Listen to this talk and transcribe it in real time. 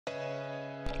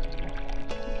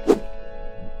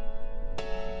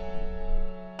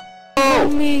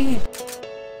me.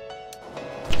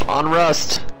 On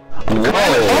Rust. Whoa.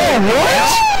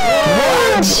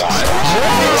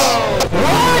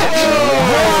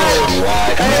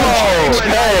 Oh, what?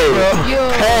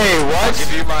 Hey, what? I'll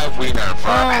give you my wiener for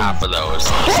half of those.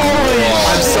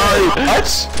 I'm sorry. What?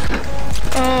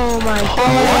 Oh my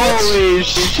god. Holy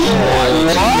shit.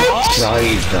 What?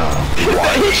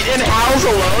 In Howls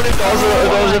alone, if those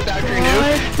are factory new,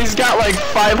 he's got like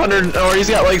 500, or he's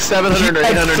got like 700 or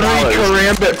 800 dollars. 3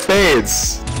 karambit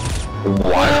fades.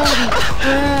 What?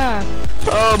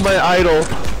 Oh, my idol.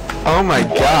 Oh my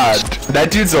god.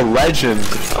 That dude's a legend.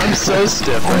 I'm so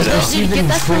stiff right now. Did you get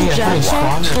that from Jackson?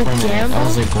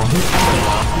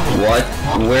 What?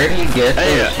 Where do you get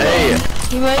this? Hey.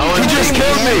 He just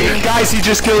killed me! Guys, he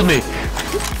just killed me!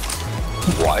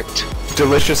 What?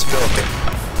 Delicious milk.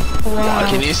 Wow.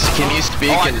 Can you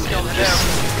speak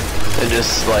and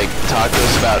just like talk to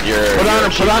us about your put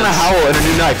on a howl and a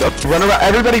new knife. Run around,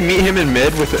 everybody meet him in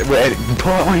mid with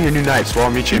pull out one of your new knives while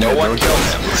I'll meet you in mid. No one kill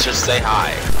him, let's just say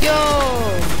hi. Yo!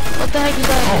 What the heck is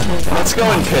that? Let's go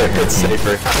in pit, it's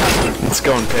safer. Let's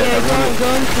go in pit. Yeah,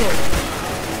 go in pit.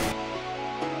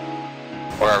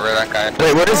 Wherever that guy.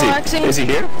 Wait, what is he? Actually, Is he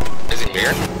here? Is he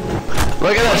here?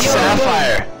 Look at that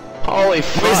sapphire! Holy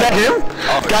fuck! Wait, is that him?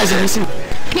 Oh, guys, have you seen?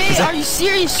 Yeah, are you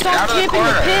serious? Stop Get out of the camping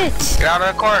the corner. pit! Get out of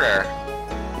the corner.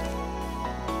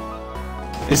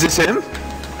 Is this him?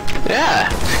 Yeah.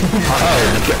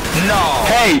 No.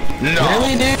 Hey! No.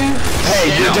 Really, dude?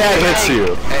 Hey, your dad hits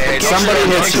you. Hey, Somebody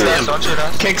hits you. Don't shoot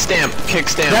us. Kick stamp.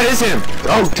 That is him.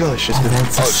 Oh, delicious. Oh,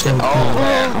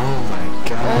 man. Oh my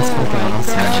god. Oh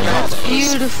my god, that's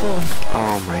beautiful.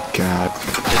 Oh my god.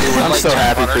 I'm so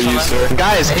happy for you, sir.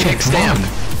 Guys, kick stamp.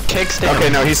 Okay,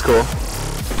 no, he's cool.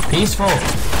 Peaceful.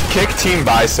 Kick team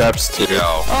biceps too. Yo.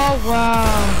 Oh wow.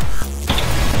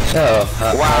 So,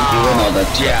 how'd you win all that?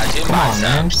 Yeah, team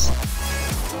biceps.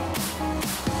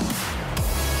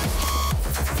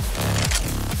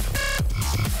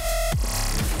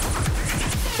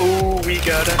 Ooh, we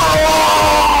got it.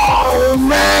 Oh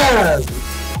man!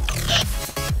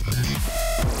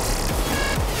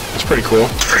 It's pretty cool.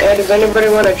 Yeah, does anybody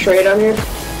want to trade on here?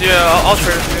 Yeah, I'll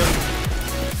trade with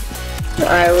you.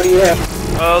 Alright, what do you have?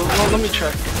 Let me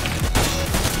check.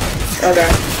 Okay.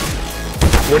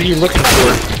 What are you looking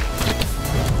for?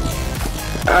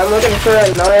 I'm looking for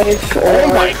a knife. Oh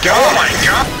my god!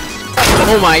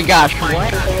 Oh my gosh!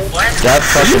 That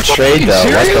fucking trade though,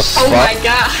 what the fuck? Oh my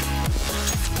god.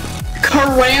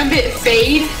 Karambit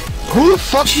fade? Who the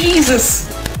fuck? Jesus.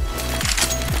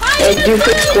 Hey, do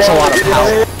quick That's a lot of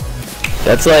power.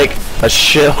 That's like a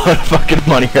shitload of fucking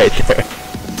money right there.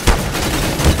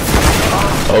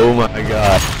 Oh my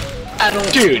god. I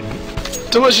don't. Dude,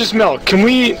 delicious milk. Can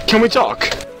we talk?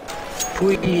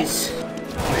 Please.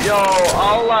 Yo,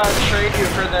 I'll trade you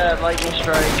for that lightning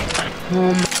strike.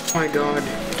 Oh my god.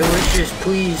 Delicious,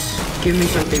 please. Give me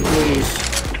something,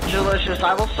 please. Delicious,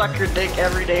 I will suck your dick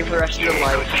every day for the rest of your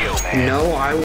life. No, I